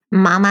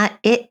Mama,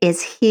 it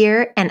is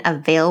here and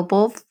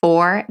available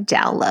for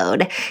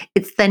download.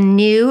 It's the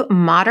new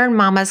Modern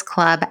Mamas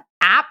Club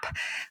app.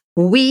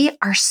 We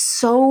are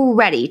so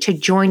ready to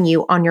join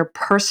you on your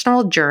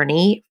personal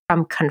journey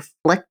from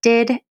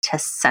conflicted to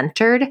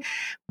centered.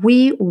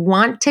 We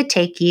want to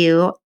take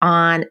you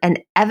on an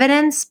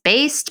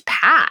evidence-based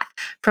path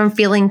from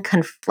feeling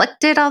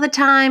conflicted all the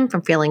time,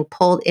 from feeling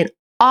pulled in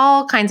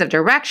all kinds of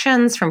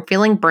directions, from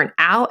feeling burnt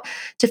out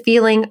to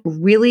feeling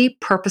really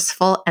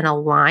purposeful and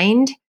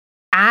aligned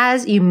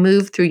as you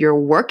move through your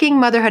working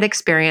motherhood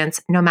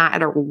experience, no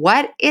matter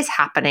what is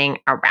happening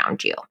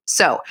around you.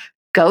 So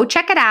go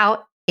check it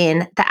out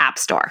in the App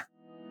Store.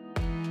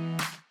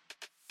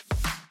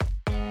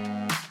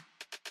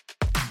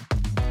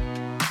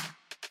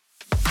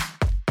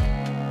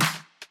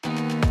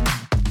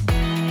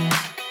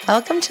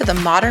 Welcome to the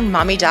Modern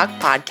Mommy Doc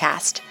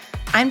Podcast.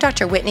 I'm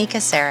Dr. Whitney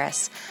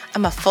Caceres.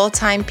 I'm a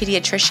full-time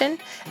pediatrician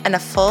and a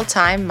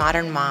full-time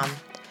modern mom.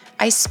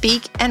 I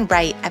speak and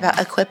write about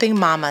equipping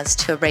mamas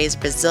to raise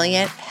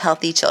resilient,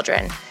 healthy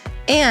children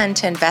and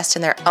to invest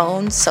in their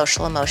own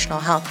social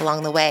emotional health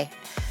along the way.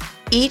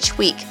 Each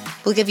week,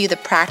 we'll give you the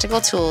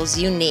practical tools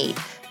you need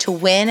to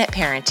win at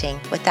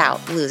parenting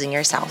without losing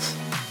yourself.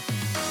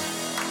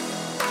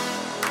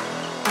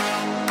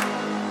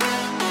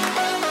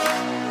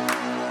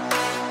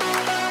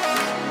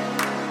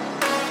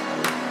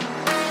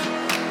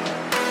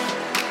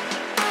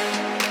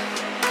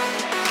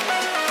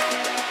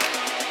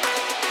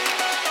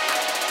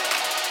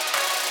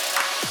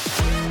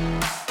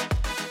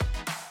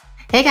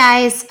 Hey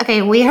guys.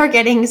 Okay, we are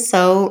getting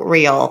so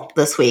real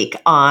this week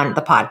on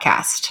the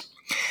podcast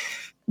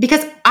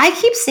because I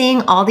keep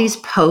seeing all these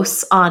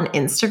posts on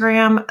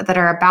Instagram that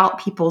are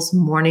about people's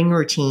morning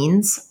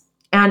routines,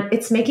 and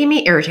it's making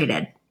me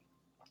irritated.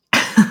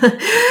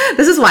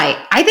 This is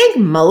why I think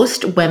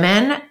most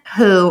women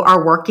who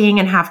are working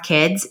and have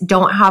kids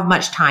don't have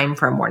much time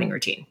for a morning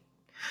routine.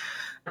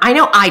 I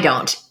know I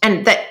don't.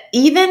 And that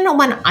even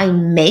when I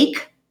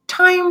make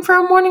time for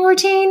a morning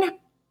routine,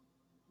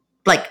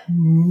 like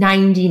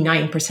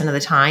 99% of the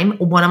time,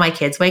 one of my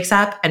kids wakes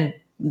up and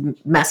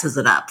messes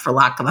it up, for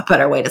lack of a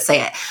better way to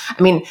say it. I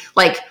mean,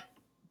 like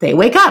they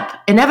wake up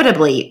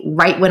inevitably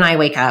right when I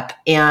wake up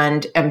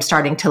and I'm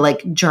starting to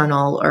like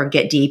journal or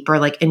get deep or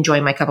like enjoy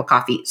my cup of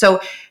coffee.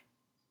 So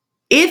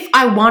if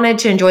I wanted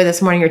to enjoy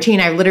this morning routine,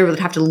 I literally would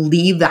have to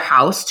leave the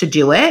house to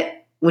do it,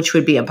 which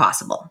would be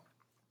impossible.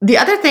 The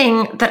other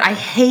thing that I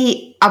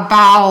hate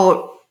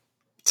about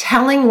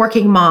telling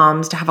working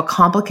moms to have a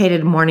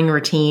complicated morning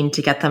routine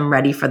to get them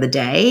ready for the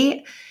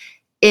day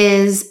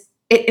is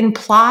it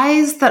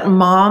implies that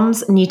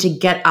moms need to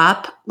get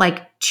up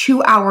like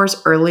 2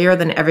 hours earlier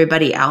than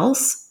everybody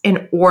else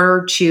in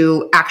order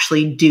to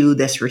actually do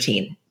this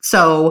routine.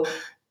 So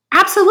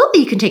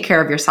absolutely, you can take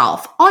care of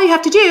yourself. All you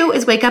have to do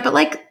is wake up at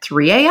like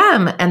 3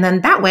 a.m. and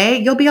then that way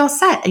you'll be all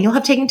set and you'll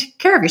have taken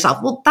care of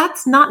yourself. Well,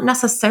 that's not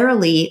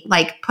necessarily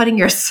like putting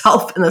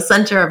yourself in the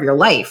center of your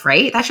life,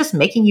 right? That's just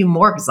making you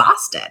more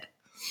exhausted.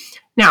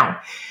 Now,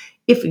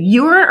 if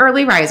you're an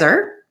early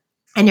riser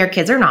and your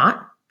kids are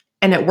not,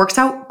 and it works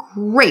out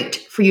great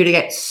for you to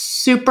get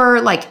super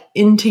like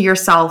into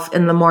yourself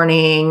in the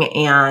morning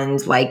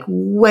and like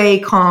way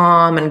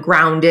calm and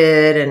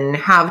grounded and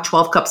have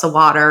 12 cups of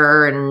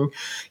water and,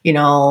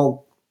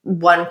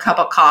 1 cup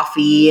of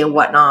coffee and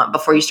whatnot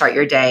before you start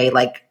your day,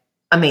 like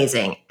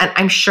amazing. And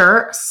I'm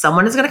sure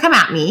someone is going to come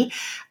at me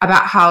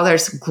about how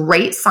there's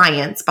great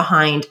science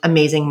behind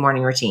amazing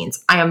morning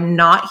routines. I am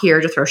not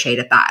here to throw shade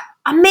at that.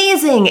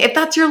 Amazing. If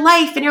that's your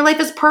life and your life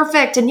is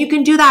perfect and you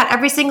can do that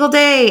every single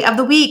day of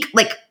the week,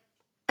 like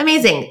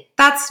amazing.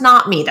 That's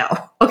not me though.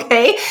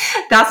 Okay.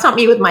 That's not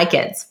me with my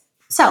kids.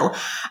 So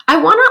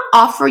I want to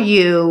offer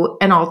you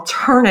an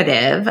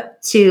alternative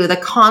to the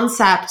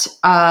concept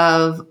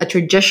of a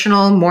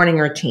traditional morning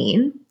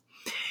routine.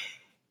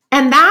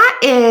 And that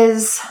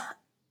is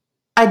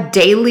a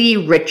daily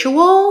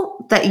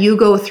ritual that you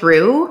go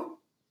through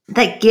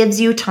that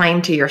gives you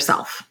time to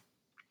yourself,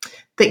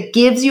 that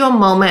gives you a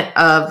moment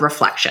of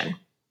reflection.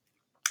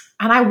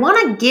 And I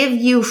want to give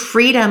you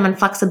freedom and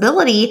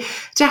flexibility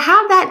to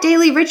have that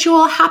daily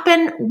ritual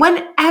happen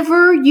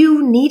whenever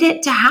you need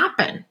it to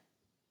happen,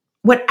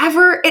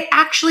 whenever it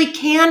actually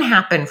can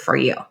happen for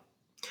you.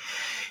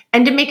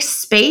 And to make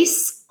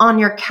space on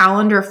your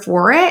calendar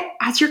for it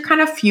as you're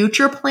kind of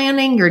future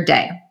planning your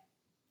day.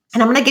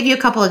 And I'm going to give you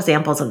a couple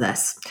examples of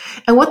this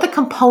and what the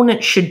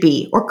components should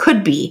be or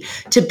could be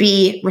to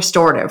be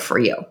restorative for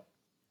you.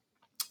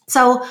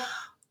 So,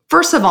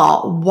 first of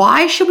all,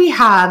 why should we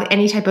have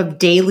any type of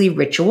daily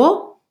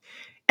ritual?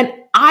 And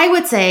I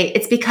would say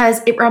it's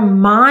because it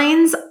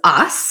reminds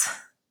us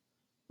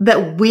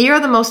that we are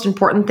the most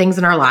important things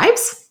in our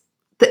lives.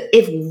 That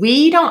if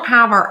we don't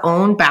have our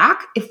own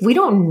back, if we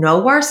don't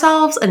know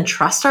ourselves and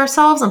trust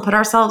ourselves and put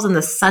ourselves in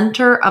the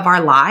center of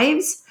our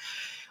lives,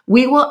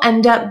 we will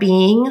end up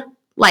being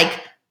like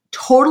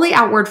totally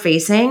outward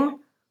facing,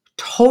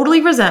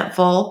 totally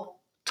resentful,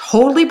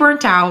 totally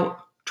burnt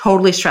out,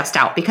 totally stressed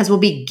out because we'll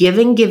be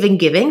giving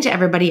to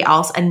everybody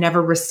else and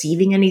never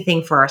receiving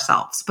anything for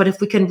ourselves. But if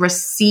we can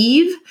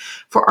receive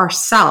for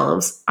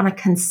ourselves in a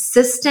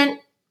consistent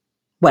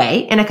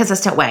way,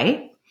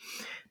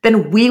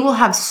 then we will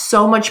have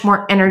so much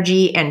more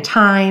energy and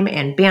time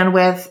and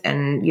bandwidth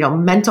and,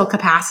 mental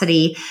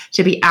capacity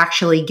to be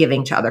actually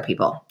giving to other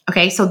people.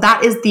 Okay. So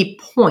that is the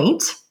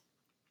point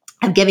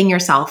of giving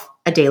yourself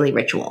a daily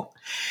ritual.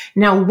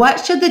 Now,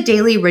 what should the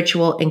daily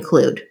ritual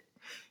include?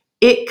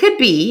 It could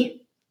be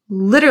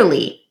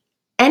literally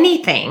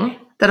anything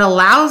that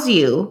allows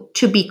you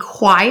to be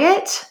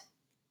quiet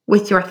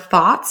with your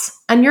thoughts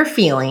and your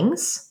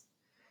feelings,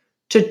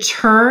 to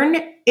turn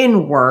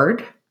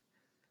inward,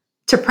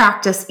 to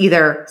practice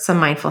either some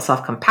mindful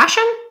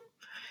self-compassion,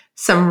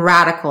 some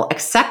radical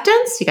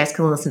acceptance. You guys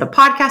can listen to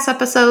podcast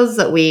episodes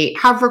that we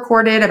have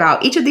recorded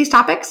about each of these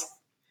topics,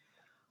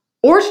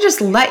 or to just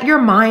let your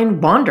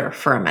mind wander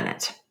for a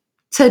minute,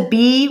 to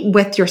be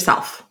with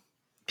yourself.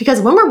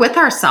 Because when we're with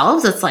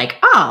ourselves, it's like,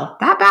 oh,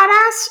 that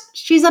badass,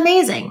 she's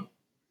amazing.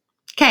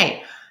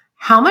 Okay,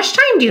 how much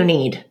time do you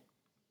need?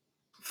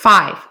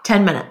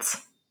 5-10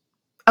 minutes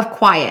of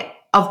quiet,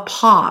 of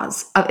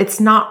pause, of it's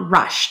not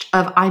rushed,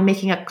 of I'm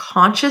making a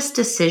conscious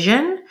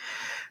decision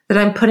that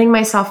I'm putting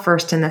myself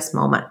first in this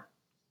moment.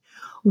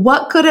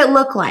 What could it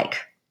look like?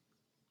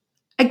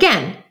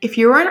 Again, if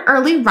you're an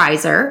early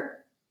riser,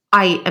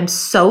 I am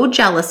so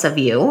jealous of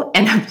you.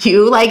 And if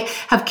you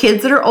have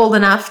kids that are old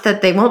enough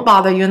that they won't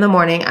bother you in the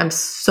morning, I'm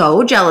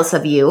so jealous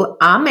of you.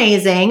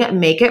 Amazing.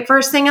 Make it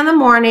first thing in the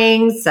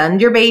morning. Send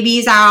your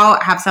babies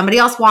out. Have somebody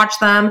else watch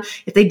them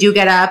if they do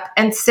get up,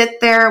 and sit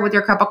there with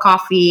your cup of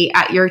coffee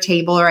at your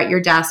table or at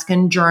your desk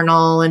and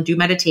journal and do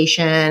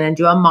meditation and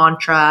do a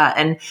mantra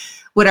and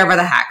whatever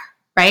the heck.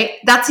 Right?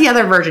 That's the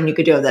other version you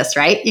could do of this,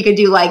 right? You could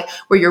do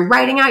where you're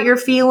writing out your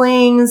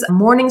feelings.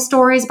 Morning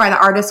Stories by The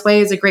Artist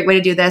Way is a great way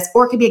to do this.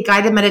 Or it could be a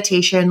guided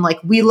meditation.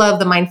 We love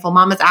the Mindful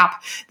Mamas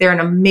app. They're an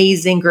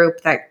amazing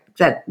group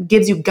that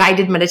gives you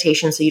guided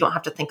meditation so you don't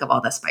have to think of all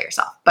this by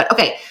yourself. But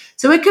okay,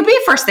 so it could be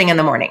first thing in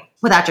the morning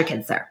without your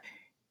kids there.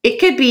 It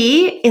could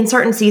be in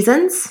certain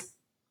seasons,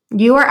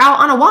 you are out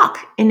on a walk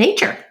in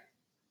nature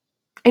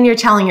and you're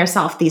telling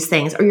yourself these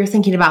things, or you're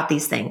thinking about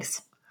these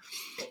things.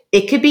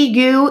 It could be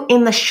you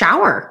in the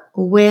shower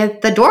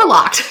with the door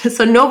locked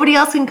so nobody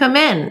else can come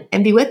in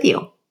and be with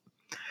you.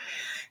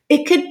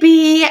 It could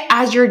be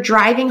as you're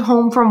driving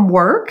home from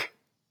work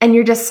and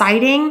you're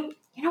deciding,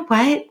 you know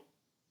what?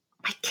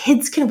 My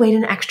kids can wait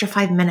an extra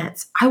 5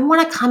 minutes. I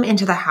want to come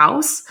into the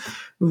house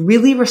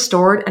really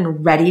restored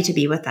and ready to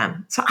be with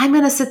them. So I'm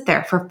going to sit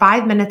there for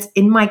 5 minutes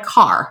in my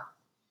car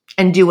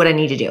and do what I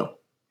need to do.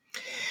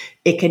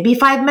 It could be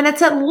 5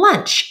 minutes at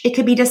lunch. It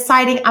could be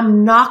deciding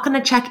I'm not going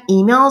to check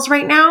emails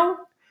right now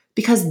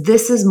because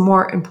this is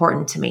more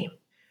important to me.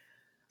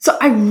 So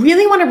I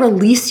really want to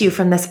release you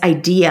from this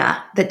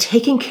idea that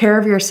taking care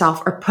of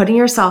yourself or putting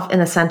yourself in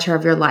the center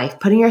of your life,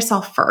 putting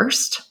yourself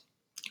first,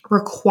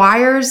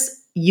 requires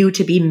you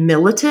to be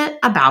militant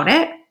about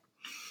it,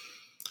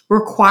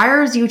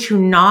 requires you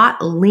to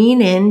not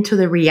lean into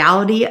the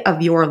reality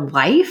of your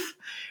life,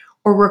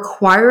 or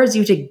requires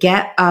you to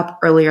get up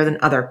earlier than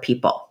other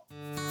people.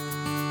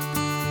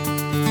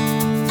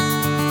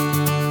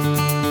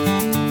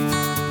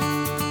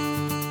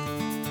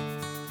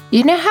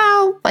 You know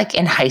how,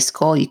 in high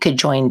school, you could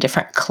join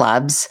different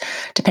clubs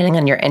depending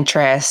on your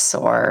interests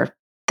or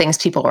things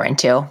people were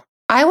into?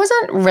 I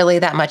wasn't really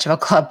that much of a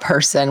club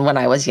person when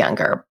I was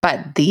younger,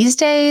 but these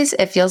days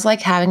it feels like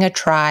having a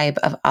tribe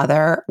of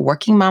other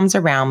working moms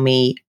around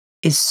me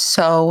is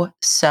so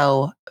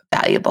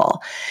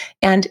valuable.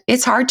 And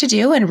it's hard to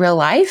do in real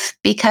life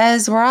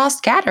because we're all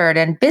scattered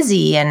and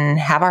busy and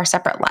have our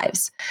separate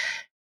lives.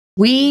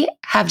 We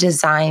have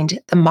designed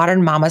the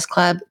Modern Mamas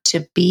Club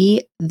to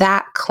be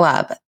that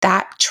club,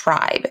 that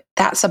tribe,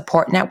 that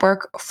support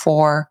network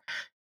for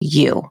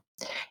you.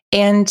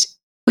 And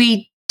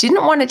we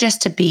didn't want it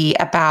just to be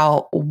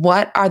about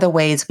what are the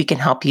ways we can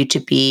help you to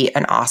be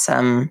an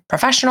awesome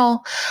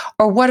professional,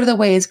 or what are the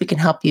ways we can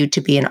help you to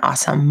be an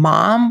awesome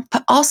mom,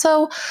 but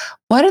also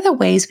what are the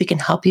ways we can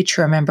help you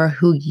to remember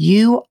who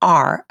you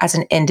are as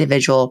an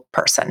individual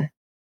person.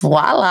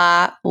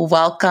 Voila,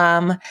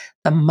 welcome.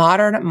 The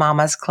Modern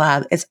Mamas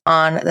Club is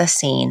on the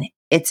scene.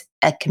 It's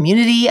a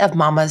community of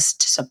mamas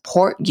to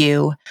support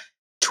you,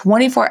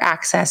 24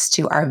 access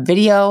to our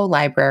video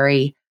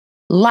library,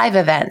 live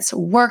events,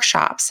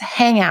 workshops,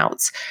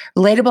 hangouts,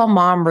 relatable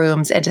mom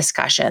rooms and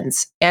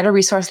discussions, and a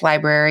resource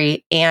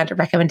library and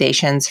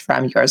recommendations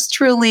from yours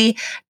truly,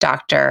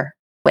 Dr.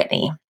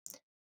 Whitney.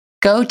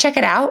 Go check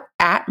it out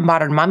at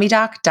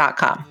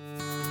modernmommydoc.com.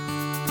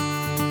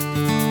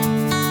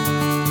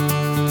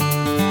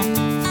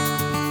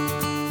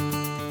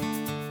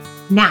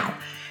 Now,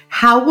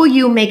 how will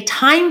you make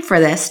time for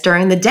this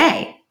during the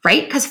day,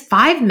 right? Because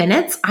 5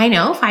 minutes, I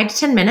know 5 to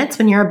 10 minutes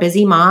when you're a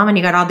busy mom and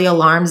you got all the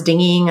alarms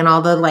dinging and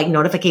all the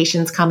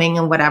notifications coming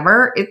and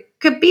whatever, it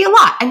could be a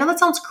lot. I know that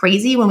sounds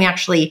crazy when we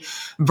actually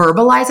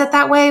verbalize it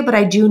that way, but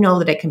I do know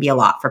that it can be a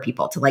lot for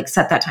people to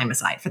set that time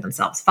aside for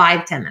themselves.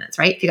 5-10 minutes,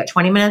 right? If you got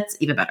 20 minutes,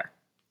 even better.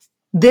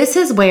 This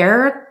is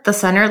where the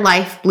Centered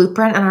Life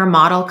Blueprint and our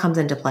model comes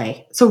into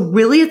play. So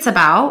really it's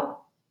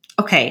about,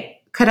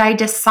 okay, could I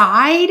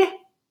decide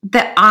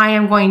that I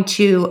am going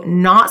to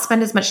not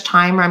spend as much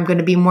time, or I'm going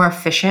to be more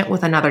efficient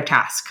with another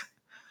task?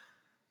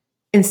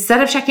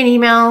 Instead of checking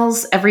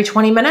emails every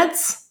 20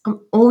 minutes, I'm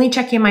only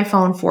checking my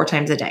phone 4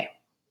 times a day.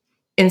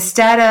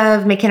 Instead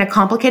of making a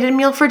complicated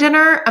meal for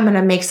dinner, I'm going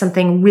to make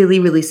something really,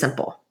 really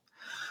simple.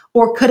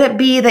 Or could it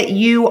be that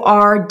you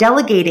are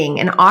delegating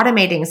and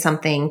automating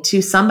something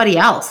to somebody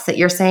else, that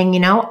you're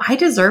saying, I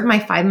deserve my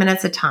 5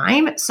 minutes of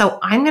time, so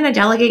I'm going to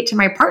delegate to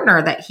my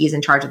partner that he's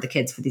in charge of the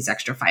kids for these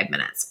extra 5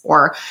 minutes.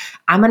 Or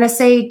I'm going to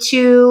say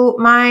to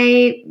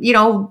my,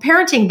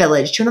 parenting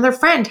village, to another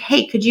friend,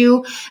 hey, could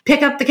you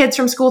pick up the kids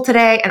from school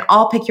today and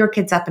I'll pick your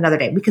kids up another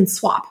day. We can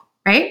swap,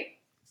 right?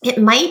 It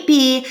might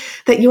be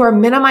that you are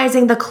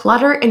minimizing the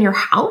clutter in your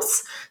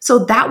house,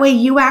 so that way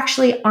you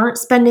actually aren't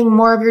spending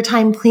more of your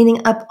time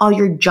cleaning up all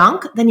your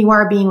junk than you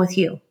are being with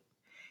you.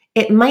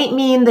 It might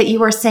mean that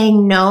you are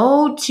saying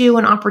no to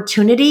an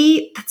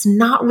opportunity that's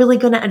not really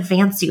going to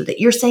advance you, that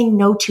you're saying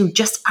no to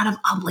just out of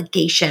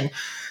obligation.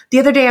 The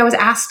other day I was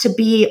asked to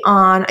be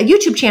on a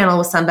YouTube channel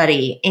with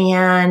somebody,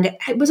 and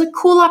it was a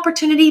cool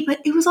opportunity, but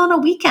it was on a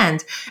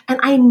weekend. And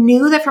I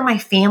knew that for my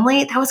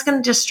family, that was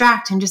going to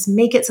distract and just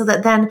make it so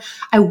that then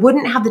I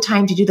wouldn't have the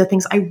time to do the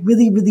things I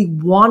really, really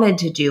wanted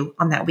to do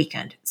on that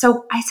weekend.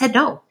 So I said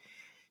no.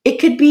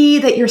 It could be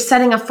that you're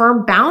setting a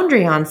firm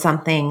boundary on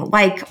something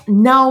like,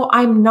 no,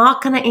 I'm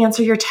not going to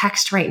answer your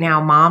text right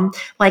now, Mom.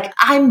 Like,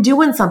 I'm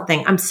doing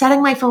something. I'm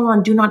setting my phone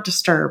on do not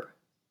disturb.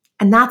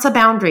 And that's a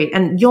boundary.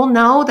 And you'll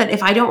know that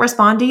if I don't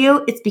respond to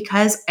you, it's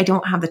because I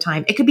don't have the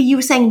time. It could be you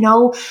saying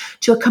no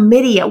to a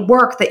committee at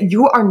work that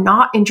you are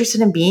not interested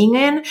in being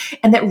in,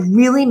 and that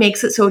really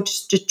makes it so it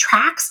just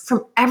detracts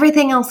from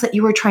everything else that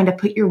you were trying to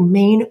put your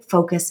main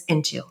focus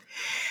into.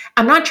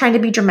 I'm not trying to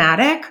be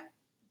dramatic,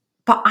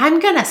 but I'm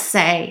going to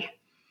say,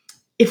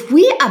 if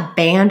we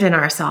abandon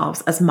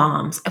ourselves as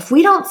moms, if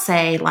we don't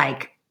say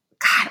like,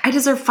 God, I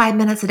deserve 5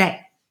 minutes a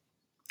day,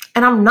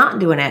 and I'm not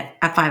doing it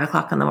at 5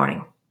 o'clock in the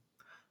morning,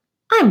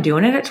 I'm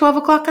doing it at 12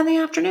 o'clock in the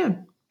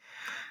afternoon.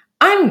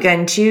 I'm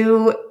going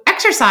to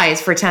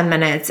exercise for 10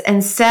 minutes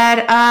instead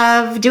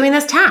of doing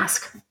this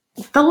task.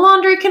 The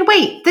laundry can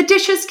wait. The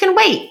dishes can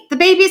wait. The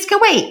babies can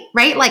wait,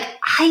 right? Like,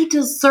 I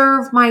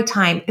deserve my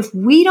time. If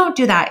we don't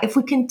do that, if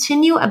we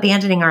continue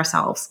abandoning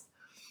ourselves,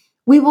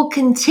 we will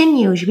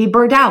continue to be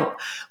burned out.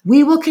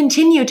 We will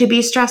continue to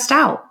be stressed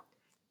out.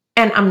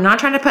 And I'm not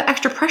trying to put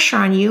extra pressure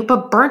on you,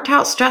 but burnt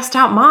out, stressed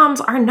out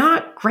moms are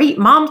not great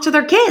moms to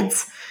their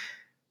kids.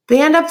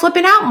 They end up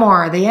flipping out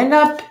more. They end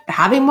up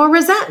having more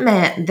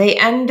resentment. They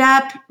end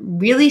up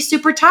really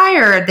super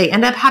tired. They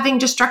end up having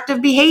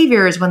destructive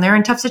behaviors when they're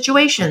in tough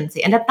situations.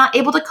 They end up not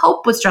able to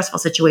cope with stressful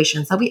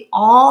situations that we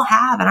all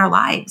have in our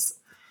lives.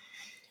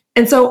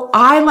 And so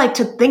I like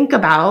to think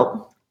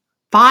about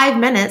 5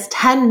 minutes,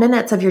 10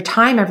 minutes of your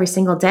time every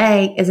single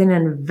day is an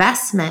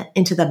investment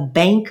into the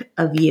bank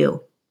of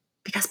you,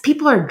 because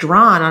people are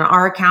drawn on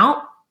our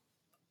account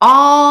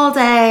all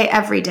day,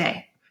 every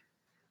day.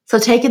 So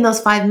taking those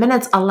 5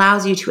 minutes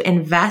allows you to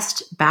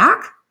invest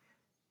back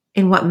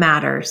in what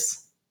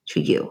matters to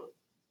you,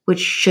 which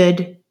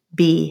should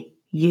be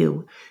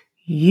you.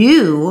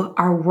 You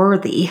are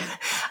worthy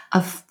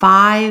of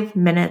 5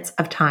 minutes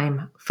of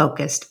time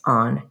focused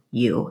on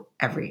you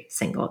every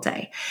single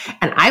day.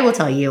 And I will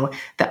tell you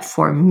that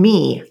for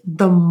me,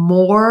 the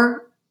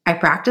more I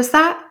practice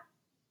that,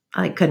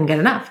 I couldn't get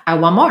enough. I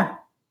want more.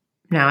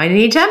 Now I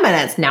need 10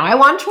 minutes. Now I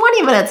want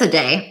 20 minutes a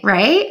day,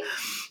 right?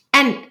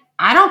 And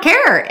I don't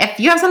care. If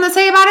you have something to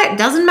say about it, it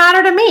doesn't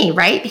matter to me,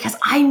 right? Because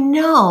I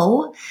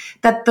know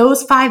that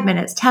those 5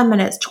 minutes, 10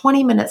 minutes,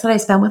 20 minutes that I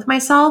spend with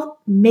myself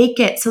make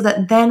it so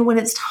that then when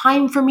it's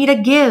time for me to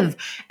give,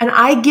 and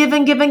I give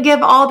and give and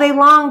give all day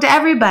long to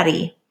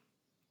everybody,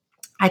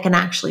 I can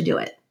actually do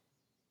it.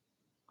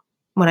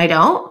 When I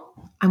don't,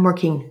 I'm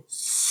working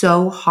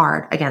so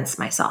hard against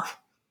myself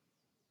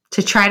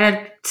to try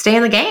to stay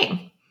in the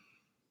game.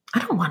 I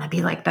don't want to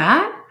be like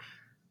that.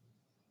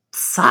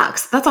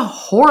 Sucks. That's a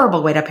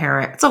horrible way to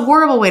parent. It's a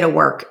horrible way to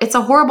work. It's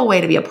a horrible way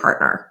to be a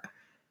partner.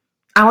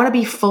 I want to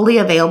be fully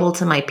available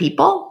to my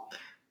people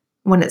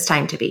when it's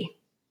time to be.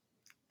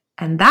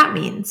 And that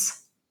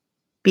means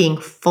being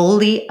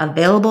fully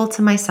available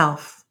to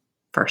myself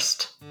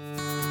first.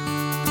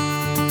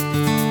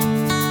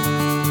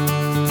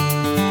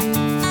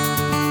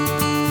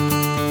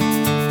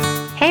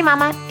 Hey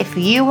mama, if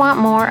you want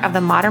more of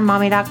the Modern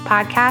Mommy Doc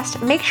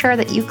podcast, make sure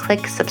that you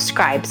click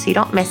subscribe so you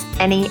don't miss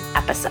any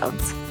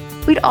episodes.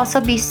 We'd also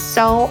be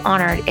so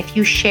honored if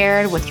you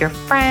shared with your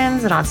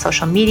friends and on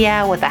social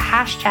media with the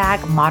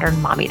hashtag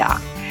Modern Mommy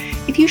Doc.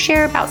 If you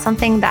share about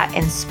something that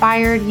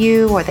inspired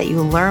you or that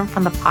you learned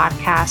from the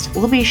podcast,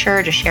 we'll be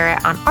sure to share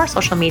it on our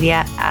social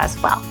media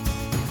as well.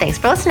 Thanks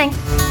for listening.